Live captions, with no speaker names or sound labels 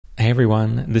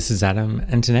everyone, this is Adam,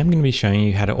 and today I'm going to be showing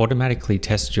you how to automatically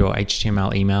test your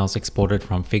HTML emails exported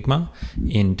from Figma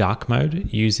in dark mode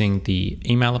using the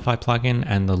Emailify plugin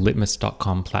and the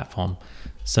litmus.com platform.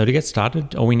 So to get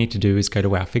started, all we need to do is go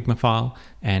to our Figma file,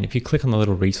 and if you click on the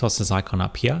little resources icon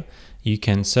up here, you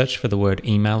can search for the word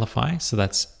Emailify, so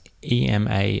that's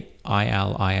Emailify,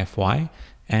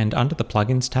 and under the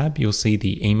plugins tab, you'll see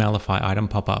the Emailify item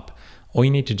pop up. All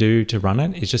you need to do to run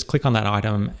it is just click on that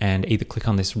item and either click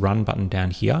on this run button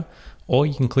down here, or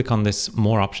you can click on this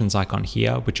more options icon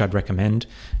here, which I'd recommend,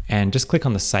 and just click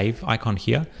on the save icon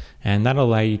here, and that'll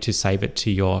allow you to save it to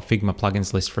your Figma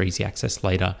plugins list for easy access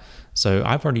later. So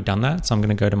I've already done that, so I'm going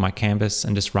to go to my canvas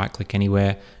and just right click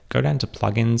anywhere, go down to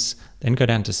plugins, then go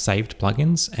down to saved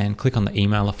plugins and click on the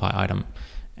Emailify item.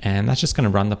 And that's just going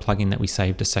to run the plugin that we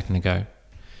saved a second ago.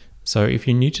 So if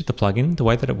you're new to the plugin, the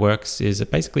way that it works is it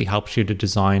basically helps you to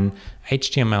design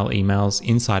HTML emails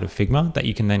inside of Figma that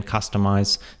you can then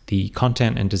customize the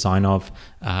content and design of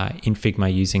in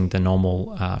Figma using the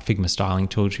normal Figma styling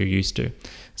tools you're used to.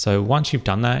 So once you've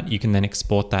done that, you can then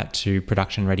export that to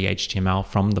production ready HTML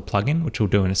from the plugin, which we'll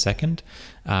do in a second,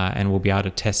 and we'll be able to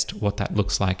test what that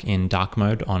looks like in dark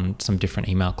mode on some different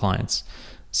email clients.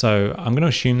 So I'm going to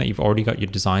assume that you've already got your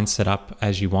design set up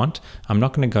as you want. I'm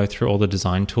not going to go through all the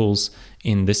design tools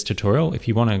in this tutorial. If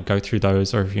you want to go through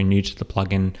those, or if you're new to the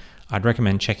plugin, I'd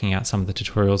recommend checking out some of the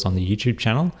tutorials on the YouTube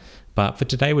channel. But for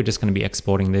today, we're just going to be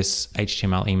exporting this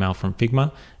HTML email from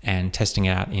Figma and testing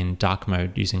it out in dark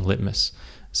mode using Litmus.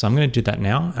 So I'm going to do that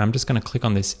now. I'm just going to click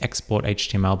on this export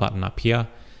HTML button up here.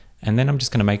 And then I'm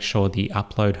just going to make sure the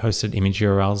upload hosted image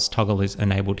URLs toggle is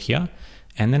enabled here.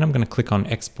 And then I'm going to click on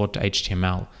export to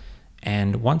HTML.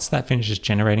 And once that finishes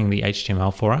generating the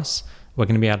HTML for us, we're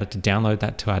going to be able to download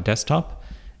that to our desktop.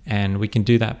 And we can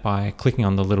do that by clicking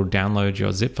on the little download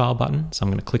your zip file button. So I'm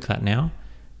going to click that now,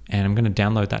 and I'm going to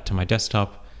download that to my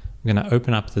desktop. I'm going to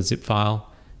open up the zip file.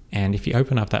 And if you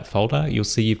open up that folder, you'll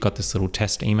see you've got this little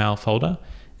test email folder.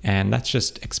 And that's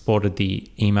just exported the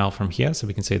email from here. So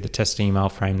we can see the test email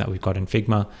frame that we've got in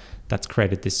Figma. That's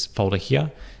created this folder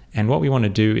here. And what we want to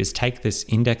do is take this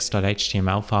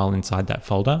index.html file inside that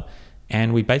folder,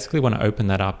 and we basically want to open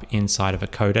that up inside of a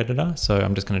code editor. So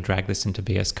I'm just going to drag this into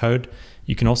VS Code.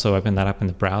 You can also open that up in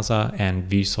the browser and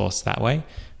view source that way.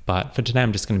 But for today,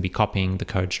 I'm just going to be copying the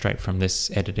code straight from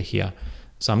this editor here.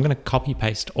 So I'm going to copy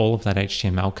paste all of that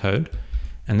HTML code.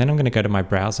 And then I'm going to go to my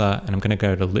browser and I'm going to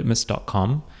go to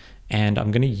litmus.com. And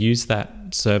I'm going to use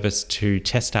that service to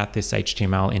test out this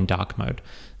HTML in dark mode.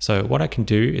 So what I can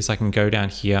do is I can go down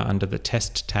here under the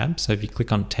test tab. So if you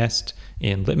click on test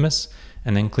in Litmus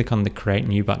and then click on the create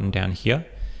new button down here,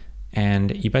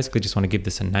 and you basically just want to give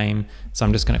this a name. So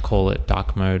I'm just going to call it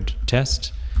dark mode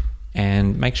test,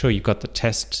 and make sure you've got the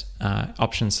test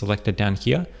option selected down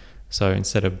here. So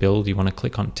instead of build, you want to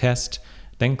click on test,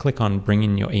 then click on bring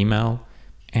in your email.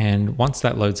 And once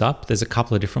that loads up, there's a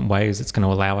couple of different ways it's going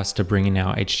to allow us to bring in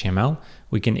our HTML.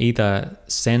 We can either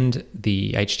send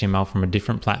the HTML from a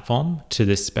different platform to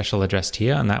this special address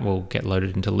here, and that will get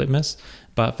loaded into Litmus.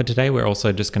 But for today, we're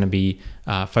also just going to be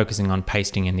focusing on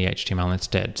pasting in the HTML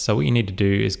instead. So what you need to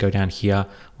do is go down here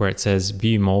where it says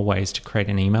view more ways to create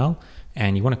an email,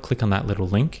 and you want to click on that little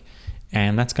link.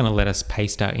 And that's going to let us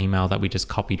paste our email that we just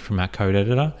copied from our code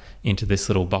editor into this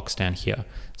little box down here.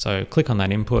 So click on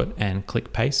that input and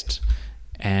click paste,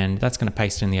 and that's going to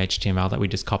paste in the HTML that we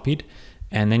just copied.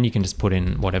 And then you can just put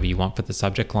in whatever you want for the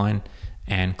subject line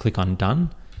and click on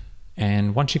done.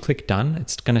 And once you click done,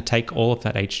 it's going to take all of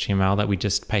that HTML that we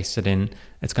just pasted in,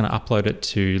 it's going to upload it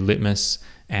to Litmus,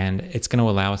 and it's going to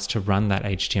allow us to run that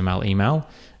HTML email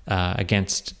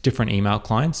against different email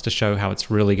clients to show how it's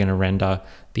really going to render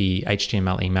the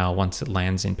HTML email once it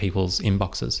lands in people's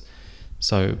inboxes.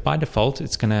 So by default,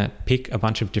 it's going to pick a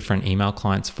bunch of different email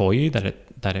clients for you that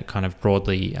it kind of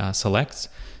broadly selects.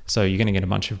 So you're going to get a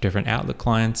bunch of different Outlook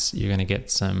clients, you're going to get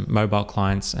some mobile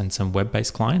clients and some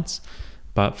web-based clients.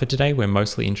 But for today, we're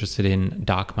mostly interested in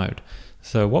dark mode.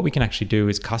 So what we can actually do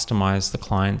is customize the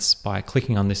clients by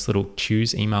clicking on this little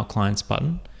choose email clients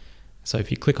button. So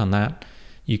if you click on that,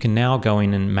 you can now go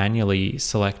in and manually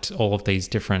select all of these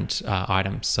different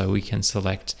items. So we can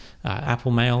select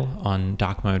Apple Mail on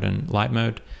dark mode and light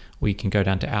mode. We can go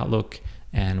down to Outlook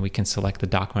and we can select the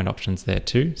dark mode options there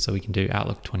too. So we can do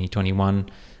Outlook 2021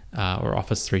 or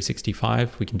Office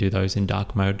 365. We can do those in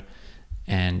dark mode,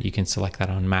 and you can select that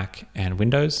on Mac and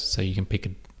Windows. So you can pick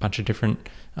a bunch of different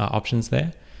options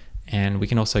there. And we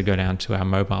can also go down to our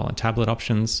mobile and tablet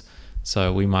options.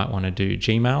 So we might want to do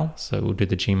Gmail. So we'll do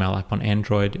the Gmail app on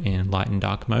Android in light and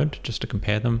dark mode just to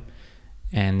compare them.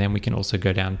 And then we can also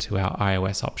go down to our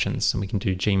iOS options, and we can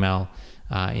do Gmail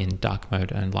in dark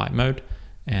mode and light mode,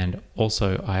 and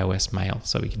also iOS Mail.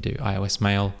 So we can do iOS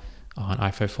Mail on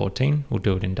iPhone 14. We'll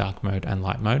do it in dark mode and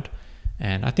light mode.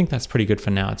 And I think that's pretty good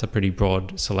for now. It's a pretty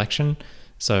broad selection.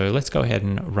 So let's go ahead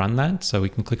and run that. So we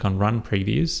can click on Run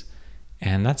Previews.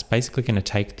 And that's basically going to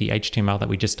take the HTML that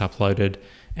we just uploaded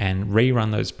and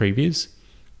rerun those previews.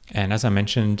 And as I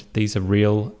mentioned, these are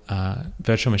real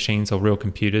virtual machines or real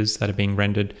computers that are being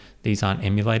rendered. These aren't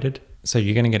emulated. So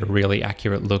you're going to get a really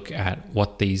accurate look at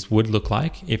what these would look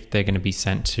like if they're going to be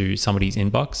sent to somebody's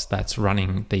inbox that's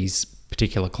running these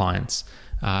particular clients.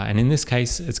 And in this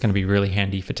case, it's going to be really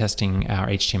handy for testing our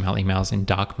HTML emails in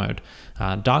dark mode.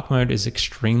 Dark mode is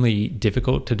extremely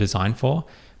difficult to design for,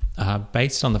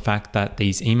 based on the fact that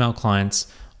these email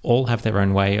clients all have their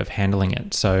own way of handling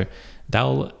it. So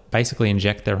they'll basically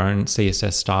inject their own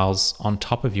CSS styles on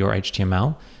top of your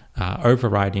HTML,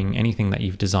 overriding anything that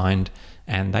you've designed.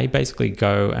 And they basically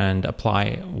go and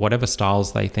apply whatever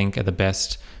styles they think are the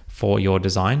best for your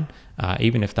design,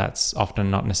 even if that's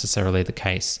often not necessarily the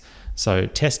case. So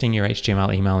testing your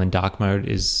HTML email in dark mode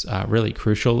is really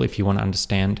crucial if you want to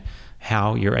understand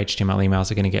how your HTML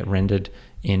emails are going to get rendered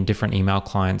in different email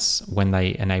clients when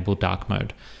they enable dark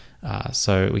mode.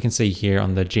 So we can see here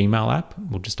on the Gmail app,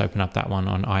 we'll just open up that one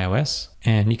on iOS,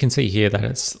 and you can see here that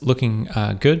it's looking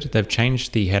good. They've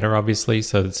changed the header, obviously,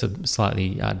 so it's a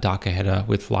slightly darker header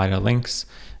with lighter links,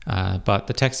 but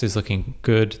the text is looking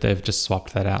good. They've just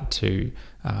swapped that out to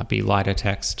be lighter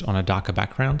text on a darker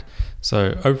background.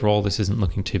 So overall, this isn't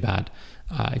looking too bad.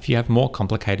 If you have more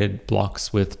complicated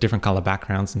blocks with different color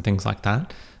backgrounds and things like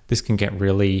that, this can get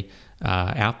really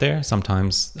out there.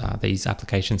 Sometimes these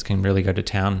applications can really go to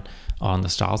town on the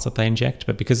styles that they inject,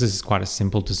 but because this is quite a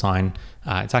simple design,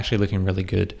 it's actually looking really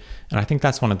good. And I think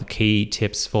that's one of the key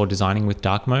tips for designing with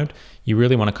dark mode. You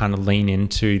really want to kind of lean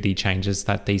into the changes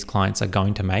that these clients are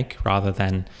going to make rather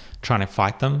than trying to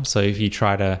fight them. So if you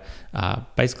try to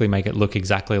basically make it look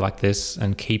exactly like this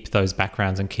and keep those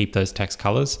backgrounds and keep those text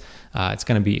colors, it's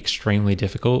going to be extremely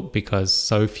difficult because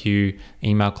so few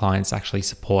email clients actually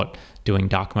support doing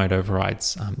dark mode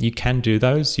overrides. You can do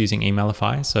those using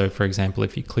Emailify. So for example,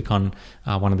 if you click on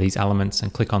one of these elements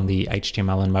and click on the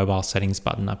HTML and mobile settings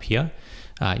button up here,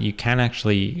 you can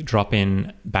actually drop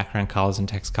in background colors and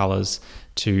text colors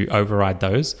to override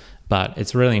those. But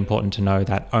it's really important to know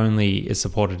that only is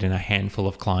supported in a handful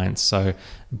of clients. So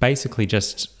basically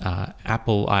just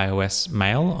Apple iOS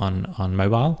Mail on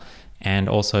mobile and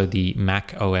also the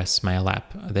Mac OS Mail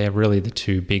app. They're really the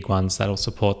two big ones that'll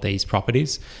support these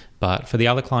properties. But for the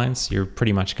other clients, you're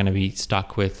pretty much going to be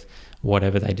stuck with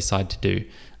whatever they decide to do.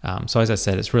 So as I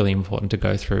said, it's really important to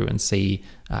go through and see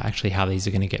actually how these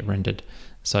are going to get rendered.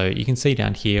 So you can see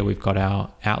down here, we've got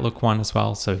our Outlook one as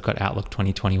well. So we've got Outlook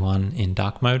 2021 in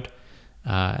dark mode.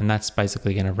 And that's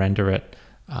basically going to render it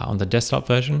on the desktop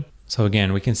version. So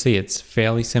again, we can see it's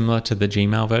fairly similar to the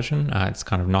Gmail version. It's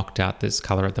kind of knocked out this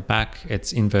color at the back.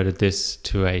 It's inverted this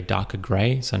to a darker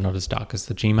gray, so not as dark as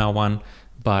the Gmail one,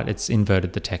 but it's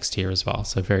inverted the text here as well.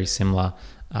 So very similar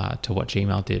to what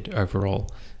Gmail did overall.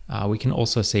 We can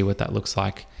also see what that looks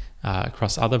like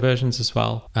across other versions as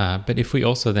well. But if we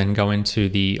also then go into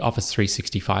the Office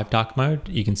 365 dark mode,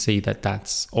 you can see that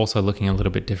that's also looking a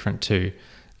little bit different too.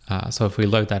 So if we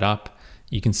load that up,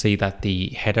 you can see that the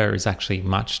header is actually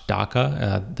much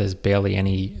darker. There's barely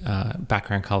any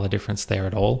background color difference there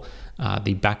at all.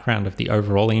 The background of the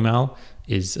overall email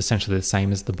is essentially the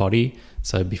same as the body.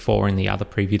 So before in the other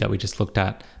preview that we just looked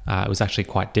at, it was actually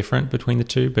quite different between the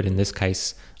two. But in this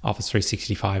case, Office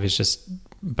 365 is just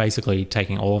basically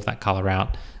taking all of that color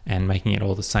out and making it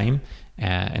all the same.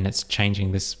 And it's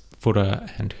changing this footer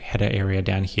and header area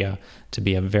down here to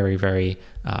be a very, very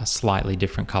slightly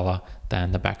different color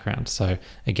than the background. So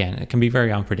again, it can be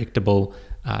very unpredictable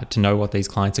to know what these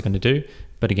clients are going to do.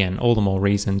 But again, all the more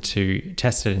reason to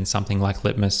test it in something like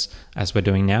Litmus as we're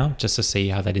doing now, just to see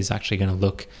how that is actually going to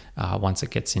look once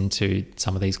it gets into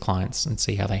some of these clients and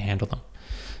see how they handle them.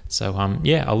 So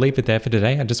yeah, I'll leave it there for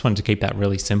today. I just wanted to keep that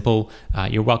really simple.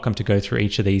 You're welcome to go through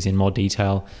each of these in more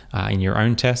detail in your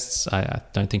own tests. I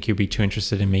don't think you'll be too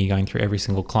interested in me going through every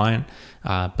single client,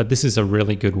 but this is a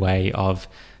really good way of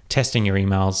testing your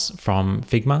emails from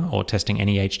Figma or testing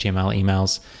any HTML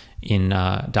emails in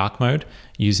dark mode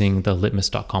using the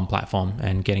litmus.com platform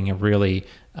and getting a really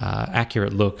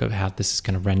accurate look of how this is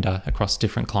going to render across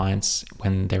different clients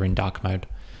when they're in dark mode.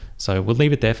 So we'll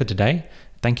leave it there for today.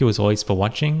 Thank you as always for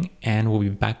watching, and we'll be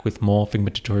back with more Figma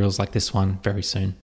tutorials like this one very soon.